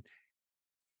shows that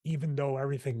even though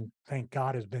everything, thank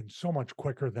God, has been so much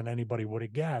quicker than anybody would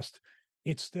have guessed,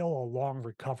 it's still a long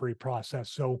recovery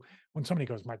process. So when somebody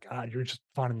goes, "My God, you're just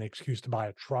finding the excuse to buy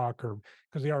a truck," or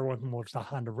because the other one was the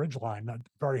Honda Ridgeline, not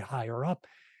very higher up,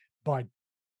 but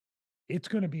it's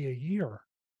going to be a year.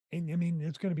 And I mean,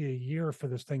 it's going to be a year for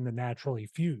this thing to naturally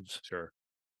fuse. Sure.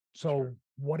 Sure. So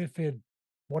what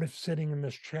if sitting in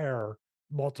this chair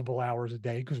multiple hours a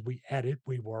day, because we edit,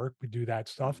 we work, we do that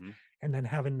stuff, Hmm. and then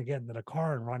having to get into the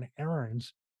car and run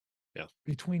errands Yeah.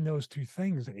 between those two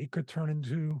things, it could turn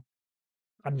into,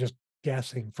 I'm just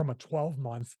guessing, from a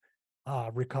 12-month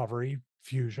recovery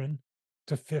fusion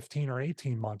to 15 or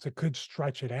 18 months. It could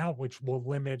stretch it out, which will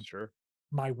limit Sure.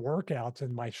 my workouts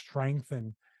and my strength.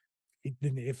 And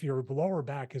if your lower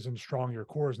back isn't strong, your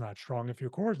core is not strong. If your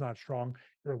core is not strong,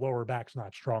 your lower back's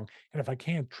not strong. And if I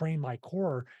can't train my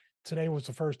core, today was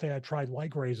the first day I tried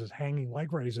leg raises, hanging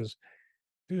leg raises.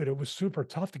 Dude, it was super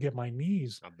tough to get my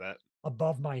knees I bet.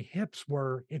 above my hips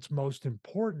where it's most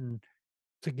important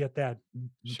to get that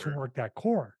to Sure. work that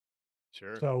core.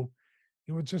 Sure. So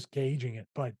it was just gauging it.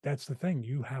 But that's the thing.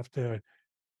 You have to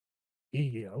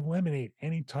eliminate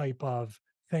any type of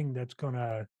thing that's going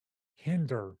to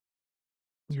hinder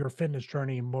your fitness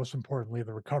journey, and most importantly,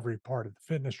 the recovery part of the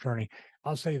fitness journey.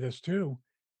 I'll say this too,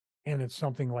 and it's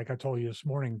something like I told you this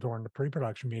morning during the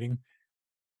pre-production meeting,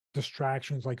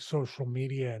 distractions like social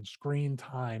media and screen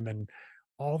time and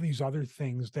all these other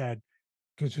things that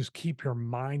could just keep your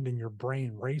mind and your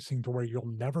brain racing to where you'll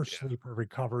never Yeah. sleep or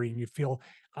recovery. And you feel,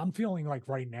 I'm feeling like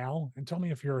right now, and tell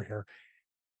me if you're here,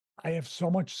 I have so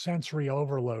much sensory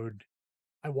overload.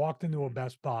 I walked into a Mhm.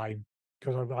 Best Buy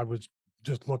because I was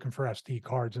just looking for SD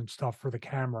cards and stuff for the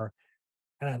camera.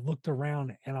 And I looked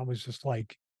around and I was just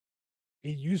like,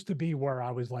 it used to be where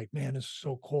I was like, man, this is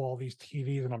so cool, all these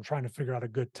TVs, and I'm trying to figure out a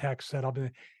good tech setup.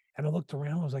 And I looked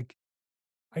around, I was like,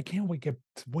 I can't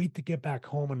wait to get back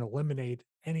home and eliminate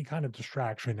any kind of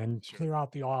distraction and Sure. clear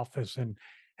out the office and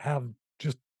have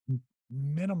just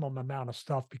minimum amount of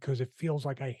stuff because it feels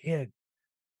like I hit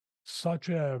such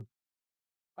a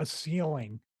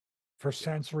ceiling for Yeah.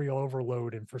 sensory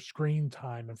overload and for screen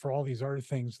time and for all these other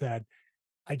things that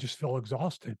I just feel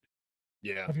exhausted.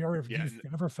 Yeah. Have you ever, Yeah.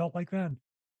 ever felt like that?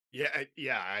 Yeah,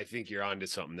 yeah, I think you're onto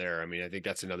something there. I mean, I think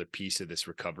that's another piece of this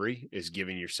recovery is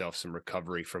giving yourself some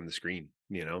recovery from the screen,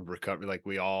 recover like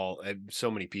we all and so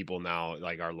many people now,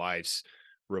 like our lives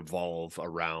revolve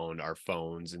around our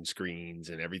phones and screens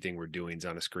and everything we're doing is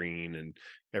on a screen and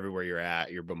everywhere you're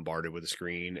at, you're bombarded with a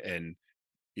screen. And,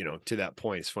 to that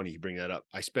point, it's funny you bring that up.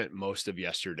 I spent most of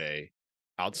yesterday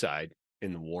outside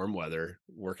in the warm weather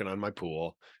working on my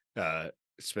pool. Uh,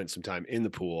 Spent some time in the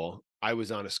pool. I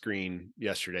was on a screen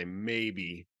yesterday,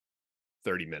 maybe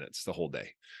 30 minutes the whole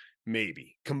day,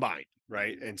 maybe combined.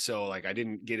 Right. And so, like, I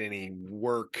didn't get any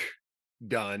work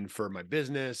done for my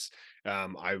business.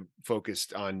 I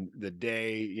focused on the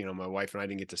day. My wife and I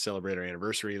didn't get to celebrate our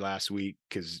anniversary last week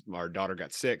because our daughter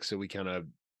got sick. So we kind of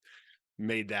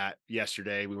made that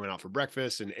yesterday. We went out for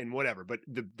breakfast and whatever. But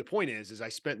the point is I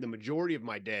spent the majority of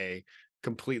my day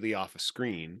completely off a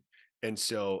screen. And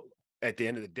so at the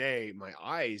end of the day, my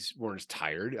eyes weren't as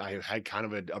tired. I had kind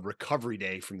of a recovery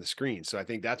day from the screen. So I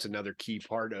think that's another key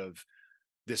part of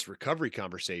this recovery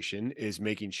conversation is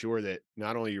making sure that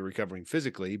not only you're recovering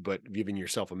physically, but giving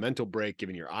yourself a mental break,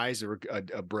 giving your eyes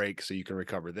a break so you can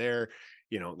recover there.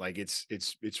 Like it's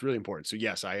really important. So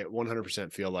yes, I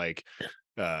 100% feel like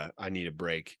I need a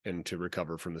break and to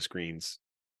recover from the screens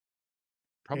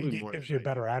probably It more gives than you a I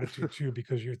better do. attitude too,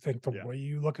 because you think the Yeah. way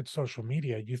you look at social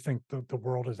media, you think the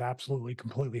world is absolutely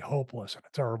completely hopeless and a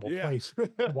terrible Yeah. place.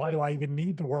 Why do I even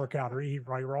need to work out or eat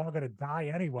right? We're all going to die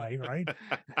anyway, right?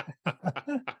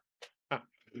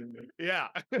 Yeah.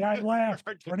 Yeah, I laughed.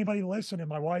 For anybody listening,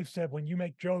 my wife said, when you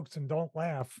make jokes and don't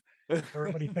laugh,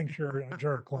 everybody thinks you're a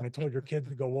jerk. When I told your kids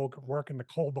to go work in the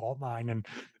cobalt mine, and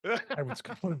I was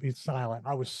completely silent.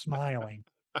 I was smiling.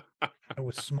 I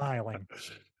was smiling.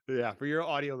 Yeah, for your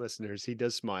audio listeners, he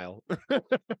does smile.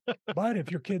 But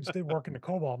if your kids did work in the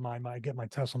cobalt mine, I get my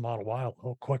Tesla Model Y a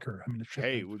little quicker. I mean, the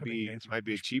Hey, it would shipping be days are might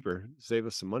be just, cheaper. Save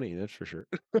us some money, that's for sure.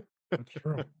 that's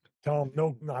true. Tell them,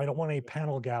 no, no, I don't want any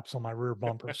panel gaps on my rear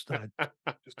bumper stud.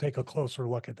 Just take a closer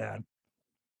look at that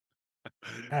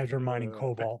as you're mining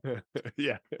cobalt.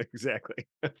 Yeah, exactly.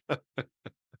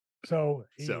 So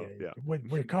So, yeah.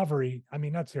 with recovery, I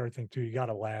mean, that's the other thing too. You got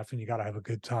to laugh and you got to have a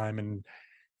good time. And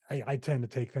I tend to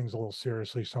take things a little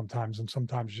seriously sometimes, and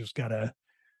sometimes you just got to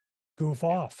goof Yeah.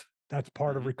 off. That's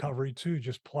part of Mhm. recovery too.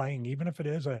 Just playing, even if it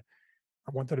is I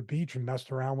went to the beach and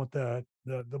messed around with the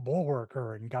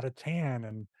bulwarker and got a tan,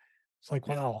 and it's like,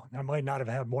 Yeah. wow, I might not have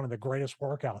had one of the greatest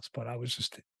workouts, but I was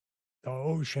just the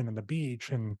ocean and the beach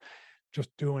and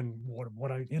just doing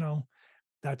what I,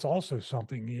 that's also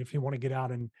something. If you want to get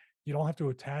out, and you don't have to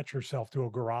attach yourself to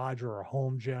a garage or a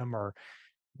home gym or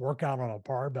work out on a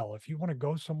barbell. If you want to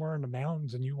go somewhere in the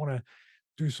mountains and you want to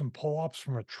do some pull-ups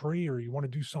from a tree, or you want to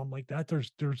do something like that,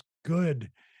 there's good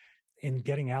in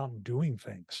getting out and doing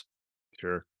things.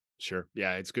 Sure. Sure.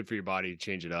 Yeah, it's good for your body to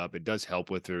change it up. It does help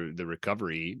with the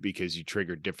recovery because you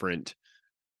trigger different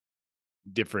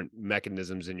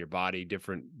mechanisms in your body,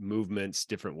 different movements,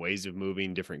 different ways of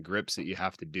moving, different grips that you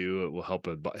have to do. It will help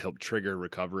trigger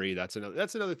recovery. That's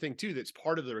another thing too. That's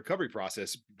part of the recovery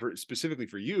process, specifically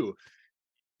for you.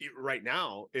 right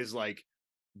now is like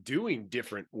doing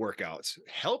different workouts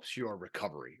helps your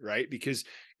recovery, right? Because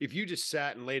if you just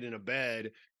sat and laid in a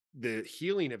bed, the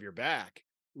healing of your back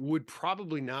would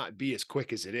probably not be as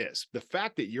quick as it is. The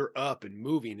fact that you're up and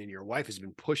moving and your wife has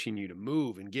been pushing you to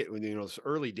move and get, those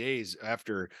early days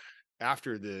after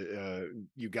the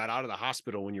you got out of the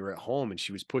hospital when you were at home and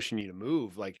she was pushing you to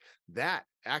move, like that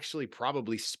actually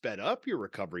probably sped up your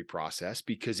recovery process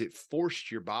because it forced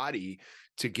your body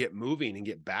to get moving and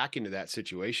get back into that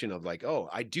situation of like, oh,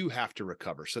 I do have to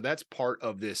recover. So that's part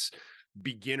of this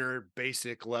beginner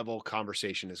basic level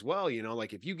conversation as well.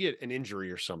 Like if you get an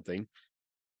injury or something,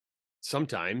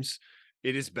 sometimes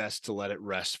it is best to let it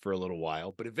rest for a little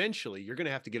while, but eventually you're going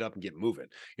to have to get up and get moving.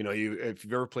 If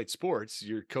you've ever played sports,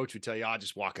 your coach would tell you,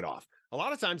 just walk it off. A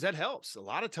lot of times that helps. A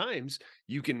lot of times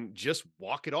you can just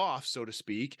walk it off, so to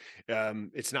speak.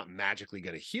 It's not magically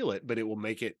going to heal it, but it will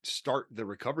make it start the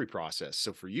recovery process.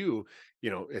 So for you,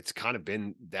 it's kind of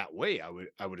been that way.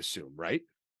 I would assume, right?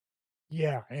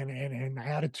 Yeah, and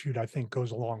attitude, I think,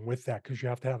 goes along with that because you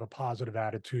have to have a positive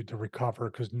attitude to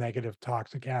recover. Because negative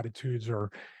toxic attitudes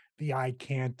or the "I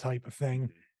can't" type of thing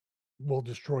Mhm. will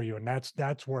destroy you, and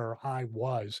that's where I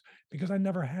was because I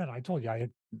never had I told you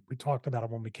we talked about it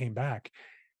when we came back.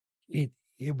 It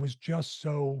was just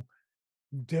so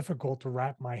difficult to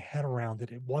wrap my head around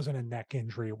it. It wasn't a neck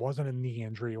injury, it wasn't a knee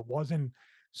injury, it wasn't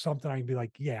something I can be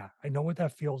like, "Yeah, I know what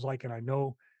that feels like, and I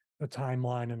know the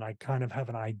timeline, and I kind of have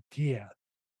an idea."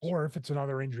 Or Sure. if it's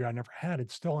another injury I never had,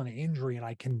 it's still an injury, and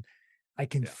I can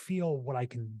Yeah. feel what I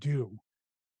can do.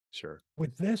 Sure.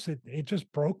 With this, it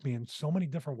just broke me in so many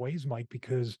different ways, Mike,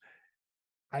 because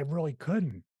I really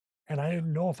couldn't, and I Yeah.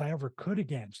 didn't know if I ever could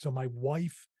again. So my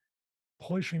wife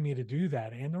pushing me to do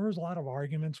that. And there was a lot of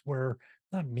arguments where,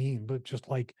 not mean, but just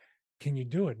like, "Can you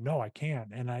do it?" "No, I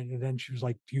can't." And then she was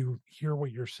like, "Do you hear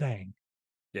what you're saying?"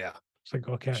 Yeah. It's like,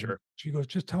 "Okay." Sure. She goes,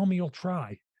 "Just tell me you'll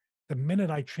try." The minute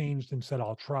I changed and said,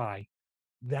 "I'll try,"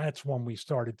 that's when we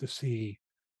started to see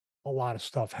a lot of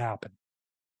stuff happen.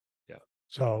 Yeah.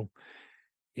 So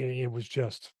it was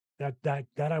just that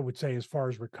I would say as far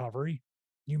as recovery,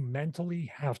 you mentally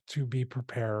have to be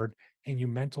prepared and you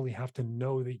mentally have to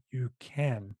know that you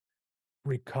can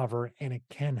recover and it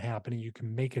can happen and you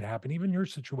can make it happen. Even your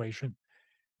situation,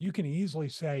 you can easily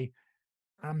say,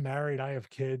 "I'm married, I have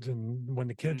kids, and when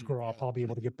the kids grow up, Yeah. I'll be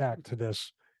able to get back to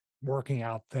this working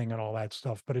out thing and all that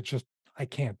stuff." But it's just, I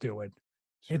can't do it.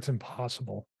 It's Sure.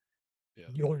 impossible. Yeah.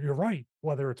 You're right.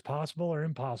 Whether it's possible or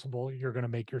impossible, you're going to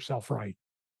make yourself right.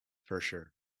 For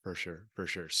sure. For sure. For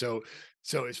sure. So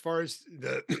as far as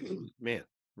the man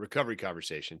recovery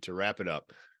conversation, to wrap it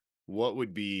up, what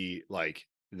would be like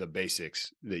the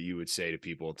basics that you would say to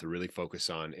people to really focus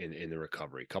on in the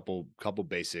recovery? Couple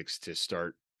basics to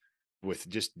start with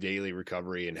just daily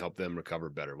recovery and help them recover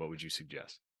better. What would you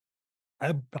suggest?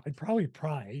 I'd probably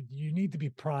you need to be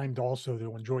primed also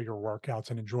to enjoy your workouts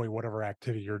and enjoy whatever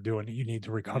activity you're doing that you need to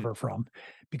Mhm. recover from.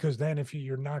 Because then if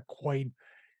you're not quite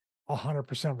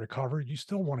 100% recovered, you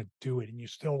still want to do it and you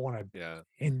still want to Yeah.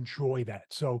 enjoy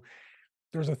that. So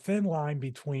there's a thin line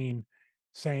between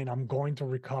saying, "I'm going to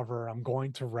recover, I'm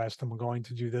going to rest, I'm going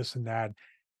to do this and that,"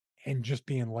 and just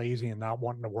being lazy and not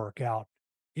wanting to work out.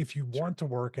 If you Sure. want to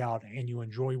work out and you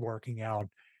enjoy working out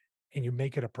and you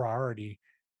make it a priority,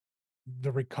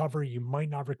 the recovery, you might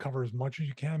not recover as much as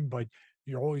you can, but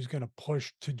you're always going to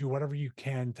push to do whatever you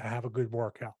can to have a good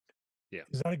workout. Yeah.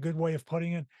 Is that a good way of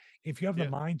putting it? If you have the Yeah.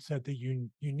 mindset that you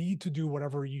need to do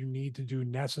whatever you need to do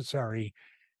necessary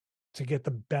to get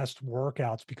the best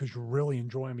workouts because you really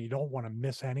enjoy them, you don't want to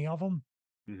miss any of them,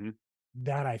 Hmm.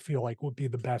 that I feel like would be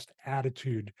the best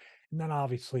attitude. And then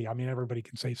obviously, I mean, everybody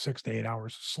can say 6 to 8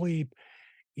 hours of sleep,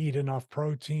 eat enough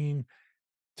protein,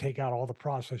 take out all the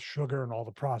processed sugar and all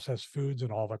the processed foods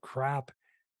and all the crap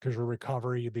because your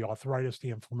recovery, the arthritis, the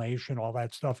inflammation, all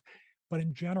that stuff. But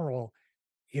in general,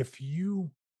 if you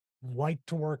like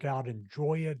to work out,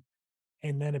 enjoy it,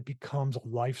 and then it becomes a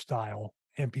lifestyle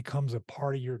and becomes a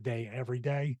part of your day every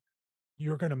day,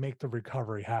 you're going to make the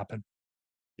recovery happen.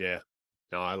 Yeah.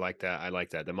 No, I like that. I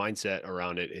like that. The mindset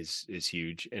around it is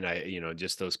huge. And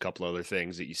just those couple other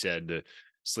things that you said, the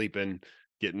sleeping,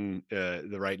 getting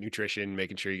the right nutrition,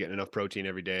 making sure you're getting enough protein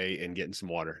every day and getting some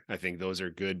water. I think those are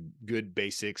good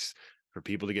basics for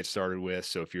people to get started with.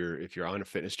 So if you're on a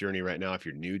fitness journey right now, if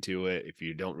you're new to it, if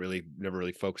you don't really never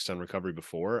really focused on recovery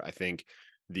before, I think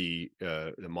the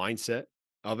mindset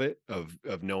of it,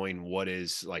 of knowing what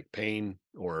is like pain,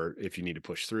 or if you need to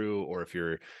push through, or if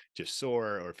you're just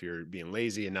sore, or if you're being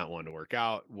lazy and not wanting to work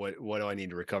out, what do I need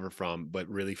to recover from? But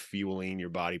really fueling your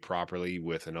body properly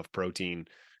with enough protein,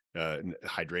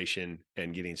 hydration,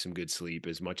 and getting some good sleep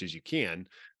as much as you can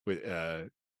with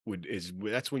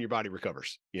that's when your body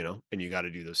recovers, and you got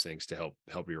to do those things to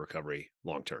help your recovery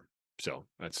long term. So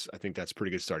I think that's a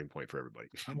pretty good starting point for everybody.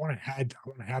 I want to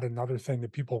add another thing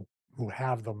that people who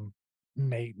have them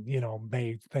may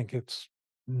think it's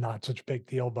not such a big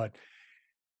deal, but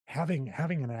having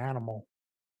an animal,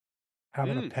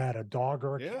 having a Mm, pet, a dog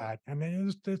or a yeah, cat, I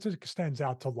mean, this extends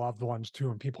out to loved ones too,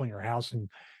 and people in your house, and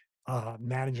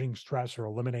managing stress or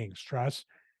eliminating stress.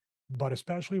 But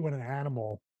especially when an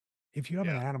animal, if you have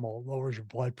an yeah, animal, it lowers your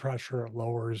blood pressure, it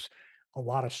lowers a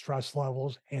lot of stress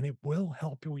levels, and it will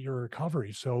help you with your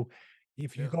recovery. So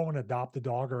if you yeah, go and adopt a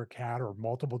dog or a cat or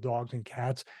multiple dogs and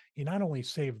cats, you not only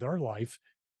save their life,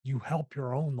 you help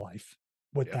your own life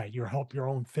with yeah. that. You help your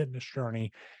own fitness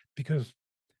journey, because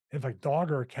if a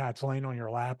dog or a cat's laying on your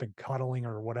lap and cuddling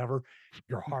or whatever,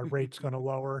 your heart rate's going to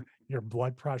lower, your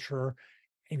blood pressure,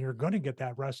 and you're going to get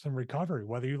that rest and recovery,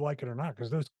 whether you like it or not,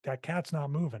 because that cat's not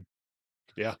moving.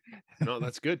 Yeah. No,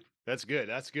 that's good. That's good.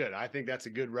 That's good. I think that's a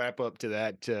good wrap up to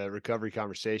that recovery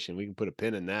conversation. We can put a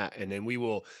pin in that, and then we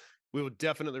will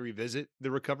definitely revisit the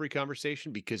recovery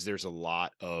conversation because there's a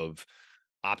lot of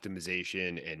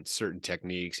optimization and certain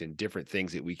techniques and different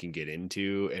things that we can get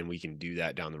into, and we can do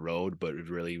that down the road. But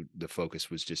really, the focus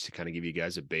was just to kind of give you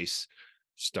guys a base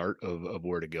start of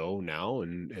where to go now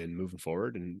and moving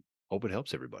forward, and hope it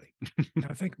helps everybody. And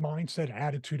I think mindset,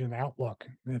 attitude, and outlook,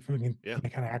 if we can Yeah.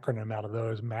 make an acronym out of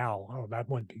those, MAL. Oh, that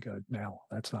wouldn't be good. MAL.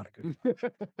 That's not a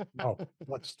good. No,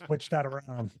 let's switch that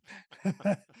around.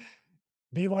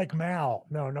 Be like Mal.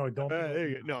 No, no, don't be like There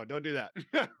you go. Mal. No, don't do that.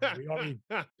 We already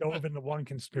dove into one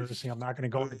conspiracy. I'm not going to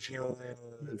go into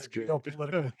That's the good.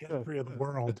 geopolitical history of the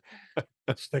world.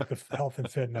 Stick to health and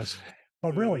fitness.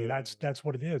 But really, that's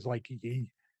what it is. Like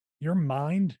your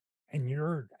mind and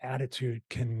your attitude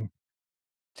can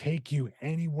take you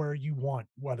anywhere you want,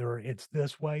 whether it's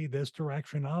this way, this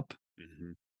direction up,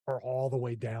 Mhm. or all the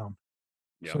way down.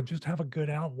 So Yep. just have a good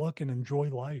outlook and enjoy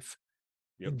life.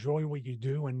 Yep. Enjoy what you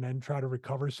do, and then try to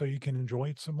recover so you can enjoy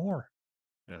it some more.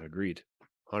 Agreed.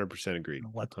 100% agreed.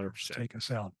 I'll let the drummer 100%. take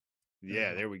us out. There we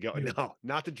Yeah, go. there we go. You No,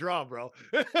 not the draw, bro.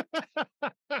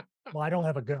 Well, I don't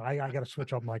have a good I gotta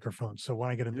switch up microphones, so when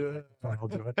I get a new Yeah.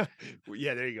 microphone, I'll do it. Well,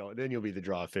 yeah, there you go. Then you'll be the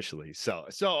draw officially. So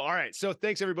all right. So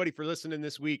thanks everybody for listening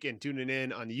this week and tuning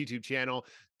in on the YouTube channel,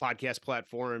 podcast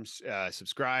platforms.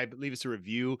 Subscribe, leave us a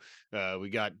review. We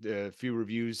got a few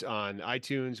reviews on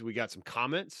iTunes. We got some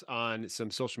comments on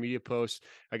some social media posts.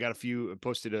 I got a few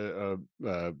posted a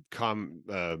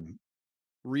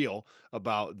reel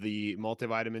about the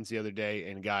multivitamins the other day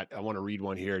and I want to read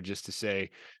one here just to say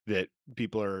that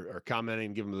people are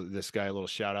commenting, giving this guy a little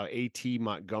shout out. AT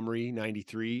Montgomery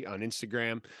 93 on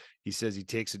Instagram. He says he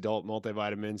takes adult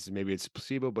multivitamins and maybe it's a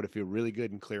placebo, but I feel really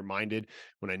good and clear minded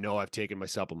when I know I've taken my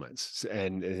supplements.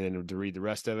 And then to read the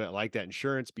rest of it, I like that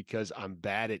insurance because I'm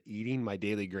bad at eating my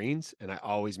daily greens and I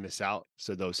always miss out.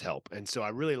 So those help. And so I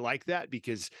really like that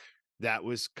because that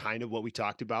was kind of what we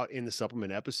talked about in the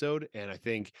supplement episode. And I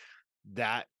think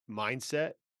that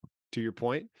mindset, to your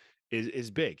point, is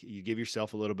big. You give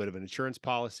yourself a little bit of an insurance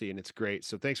policy and it's great.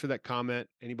 So thanks for that comment.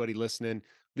 Anybody listening,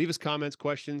 leave us comments,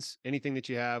 questions, anything that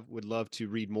you have. Would love to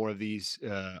read more of these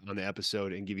on the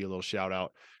episode and give you a little shout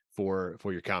out for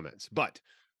your comments. But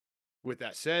with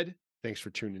that said, thanks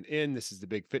for tuning in. This is the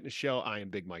Big Fitness Show. I am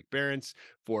Big Mike Behrens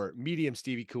for Medium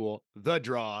Stevie Cool, The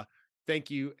Draw.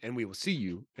 Thank you, and we will see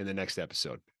you in the next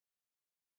episode.